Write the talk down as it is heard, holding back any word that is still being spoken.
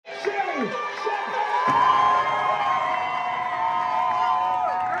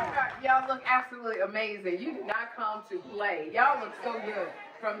absolutely amazing. You did not come to play. Y'all look so good.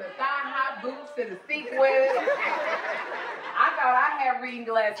 From the thigh-high boots to the sequins. I thought I had reading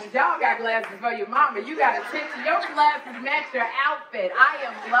glasses. Y'all got glasses for your mama. You got attention. Your glasses match your outfit. I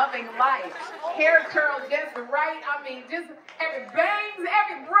am loving life. Hair curls just right. I mean, just every bangs,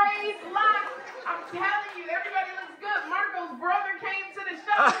 every braid, lock. I'm telling you, everybody looks good. Marco's brother came to the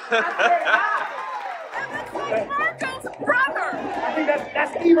show. I swear to God. Marco's brother. I think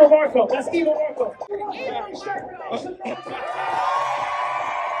that's Eva Marco. That's Eva Marco.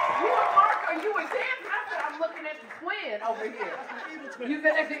 You and Marco, you were dancing. I said, I'm looking at the twin over here. You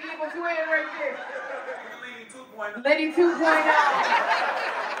said that's the evil twin right there. Lady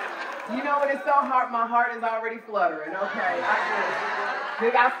 2.0. You know what? It's so hard. My heart is already fluttering. Okay,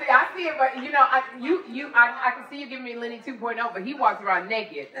 I see it, but you know, I can see you giving me Lenny 2.0, but he walks around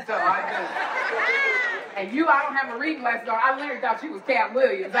naked, so I just. And you, I don't have a reading glasses on. I literally thought you was Cat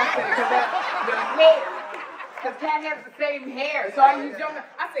Williams. I said because the hair. Because Cat has the same hair. So I used your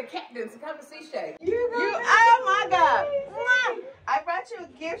I said, Cat didn't come to see Shay. Oh my God. I brought you a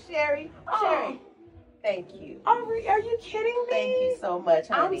gift, Sherri. Sherri. Thank you. Oh, are you kidding me? Thank you so much,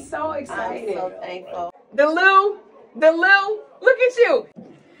 honey. I'm so excited. I'm so thankful. The Lou, look at you.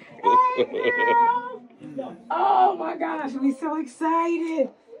 Hey, girl. Oh my gosh, we so excited.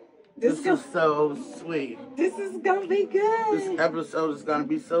 This is so sweet. This is gonna be good. This episode is gonna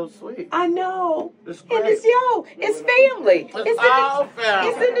be so sweet. I know. It's great. And it's it's family. It's all family.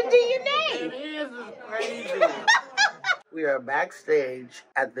 It's in the DNA. It is. It's crazy. We are backstage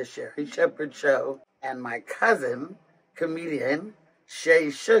at the Sherri Shepherd Show, and my cousin, comedian Shea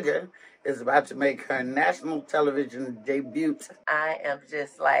Suga, is about to make her national television debut. I am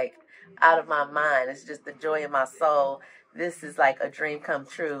just like out of my mind. It's just the joy in my soul. This is like a dream come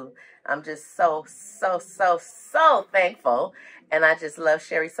true. I'm just so thankful. And I just love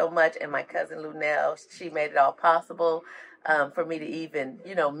Sherri so much. And my cousin Luenell, she made it all possible for me to even,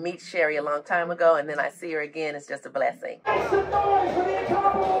 meet Sherri a long time ago. And then I see her again. It's just a blessing. I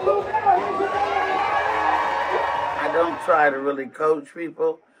don't try to really coach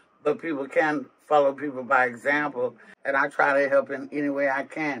people, but people can follow people by example. And I try to help in any way I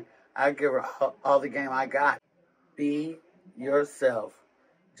can. I give her all the game I got. Be yourself.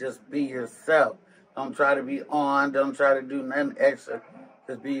 Just be yourself. Don't try to be on. Don't try to do nothing extra.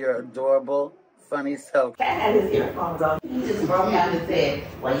 Just be your adorable, funny self. Cat had his earphones on. He just broke out and said,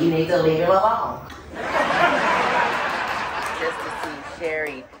 well, you need to leave him alone. Just to see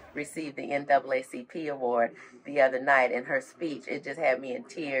Sherri receive the NAACP award the other night in her speech, it just had me in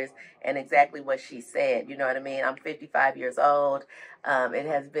tears, and exactly what she said. You know what I mean? I'm 55 years old. It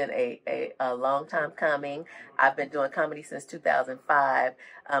has been a long time coming. I've been doing comedy since 2005.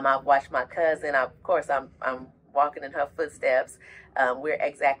 I've watched my cousin. I'm walking in her footsteps. We're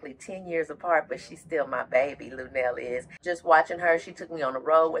exactly 10 years apart, but she's still my baby, Luenell is. Just watching her, she took me on the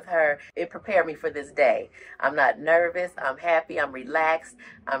road with her. It prepared me for this day. I'm not nervous. I'm happy. I'm relaxed.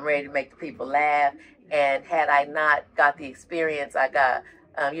 I'm ready to make the people laugh. And had I not got the experience I got,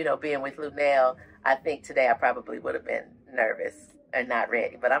 being with Luenell, I think today I probably would have been nervous and not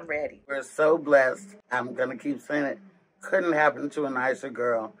ready, but I'm ready. We're so blessed. I'm going to keep saying it. Couldn't happen to a nicer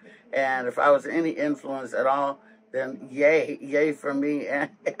girl. And if I was any influence at all, then yay for me and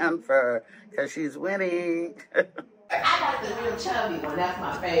for her, because she's winning. I like the real chubby one. That's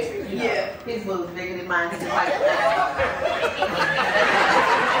my favorite. Yeah. His boobs bigger than mine. He's like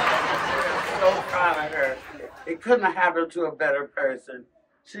So proud of her. It couldn't have happened to a better person.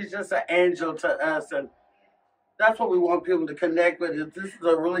 She's just an angel to us, and that's what we want people to connect with. This is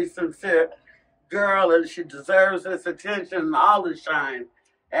a really sincere girl, and she deserves this attention and all the shine.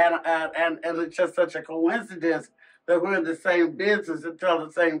 And it's just such a coincidence that we're in the same business and tell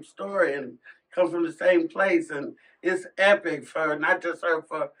the same story and come from the same place. And it's epic for not just her,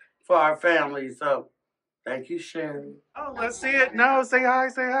 for our family. So thank you, Sherri. Oh, let's see it. No, say hi,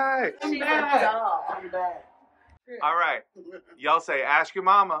 say hi. I'm back. All right. Y'all say, ask your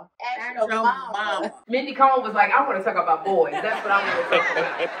mama. Ask your mama. Mindy Cohn was like, I want to talk about boys. That's what I want to talk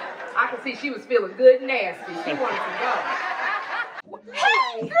about. I could see she was feeling good and nasty. She wanted to go.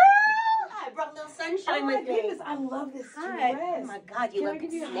 Hey, girl! I brought a little sunshine with me. Goodness, I love this dress. Oh my God, you look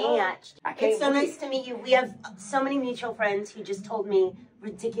snatched. I It's so nice to meet you. We have so many mutual friends who just told me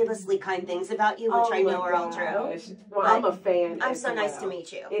ridiculously kind things about you, which I know are all true. Well, I'm a fan. I'm so nice to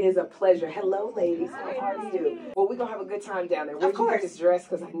meet you. It is a pleasure. Hello, ladies. How are you? Well, we're going to have a good time down there. Where'd you get this dress?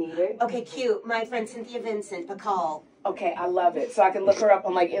 Because I need it. Okay, cute. My friend Cynthia Vincent, Bacall. Okay, I love it. So I can look her up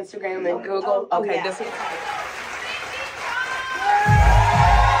on like Instagram and Google. Okay, yeah. this is...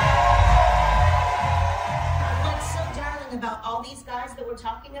 What's so darling about all these guys that we're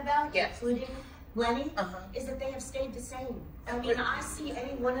talking about, including Lenny, is that they have stayed the same. I mean, I see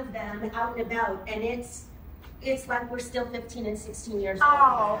any one of them out and about, and it's like we're still 15 and 16 years old.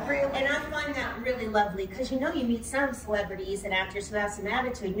 Oh, really? And I find that really lovely, because you know you meet some celebrities and actors who have some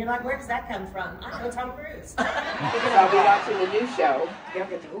attitude, and you're like, where does that come from? I know Tom Cruise. I'll be watching the new show. Y'all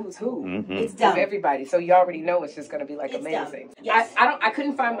get the who's who. It's dumb. Of everybody, so you already know it's just going to be like It's amazing. dumb. Yes. I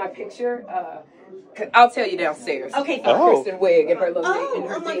couldn't find my picture. I'll tell you downstairs. Okay. Kristen Wiig and her little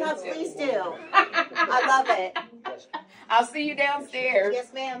Oh my dating God, tip. please do. I love it. I'll see you downstairs.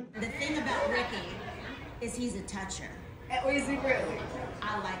 Yes, ma'am. The thing about Ricky is he's a toucher. Oh, is he really?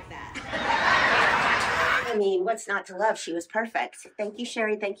 I like that. I mean, what's not to love? She was perfect. Thank you,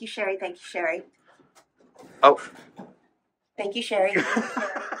 Sherry. Thank you, Sherry. Thank you, Sherry. Oh. Thank you, Sherry. Thank you,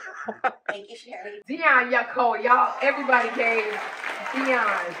 Sherry. Thank you, Sherry. Deon Cole, y'all, everybody gave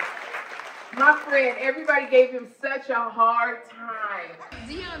Deon, my friend, everybody gave him such a hard time.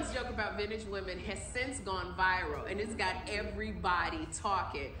 Deon's joke about vintage women has since gone viral, and it's got everybody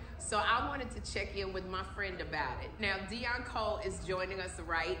talking. So I wanted to check in with my friend about it. Now, Deon Cole is joining us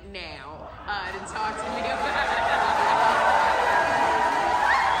right now to talk to me about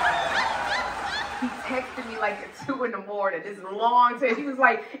He texted me like at 2 in the morning, this long text. He was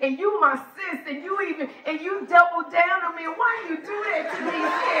like, and you my sis, and you doubled down on me, and why you do that to me,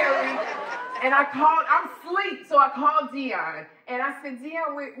 Sherri? And I'm asleep, so I called Deon, and I said,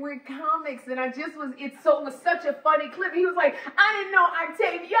 Deon, we're comics, and it was such a funny clip. He was like, I didn't know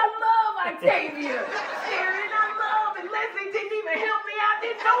Octavia, I love Octavia, Sherri, and Leslie didn't even help me out,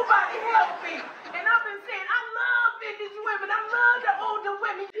 didn't nobody help me. And I've been saying, I love vintage women, I love the older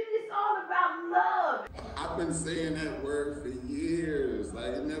women, it's all about love. I've been saying that word for years.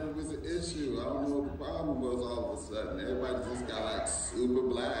 Like, it never was an issue. I don't know what the problem was all of a sudden. Everybody just got like super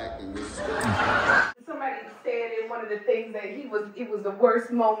black and was Somebody said in one of the things that it was the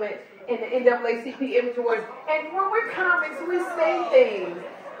worst moment in the NAACP Image Awards. And when we're comics, we say things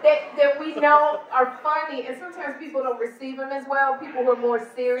that we know are funny, and sometimes people don't receive them as well. People who are more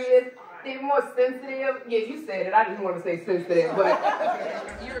serious, they're more sensitive. Yeah, you said it. I didn't want to say sensitive, but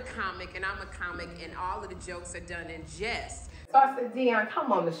you're a comic, and I'm a comic, and all of the jokes are done in jest. So I said, Deon,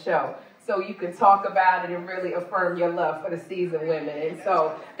 come on the show so you can talk about it and really affirm your love for the seasoned women. And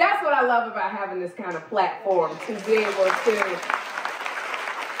so that's what I love about having this kind of platform, to be able to.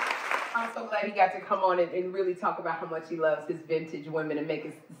 I'm so glad he got to come on and really talk about how much he loves his vintage women and make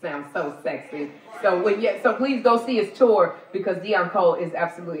it sound so sexy. So please go see his tour, because Deon Cole is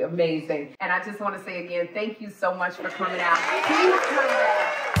absolutely amazing. And I just want to say again, thank you so much for coming out. Please come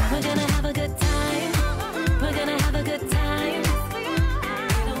back. We're gonna have a good time.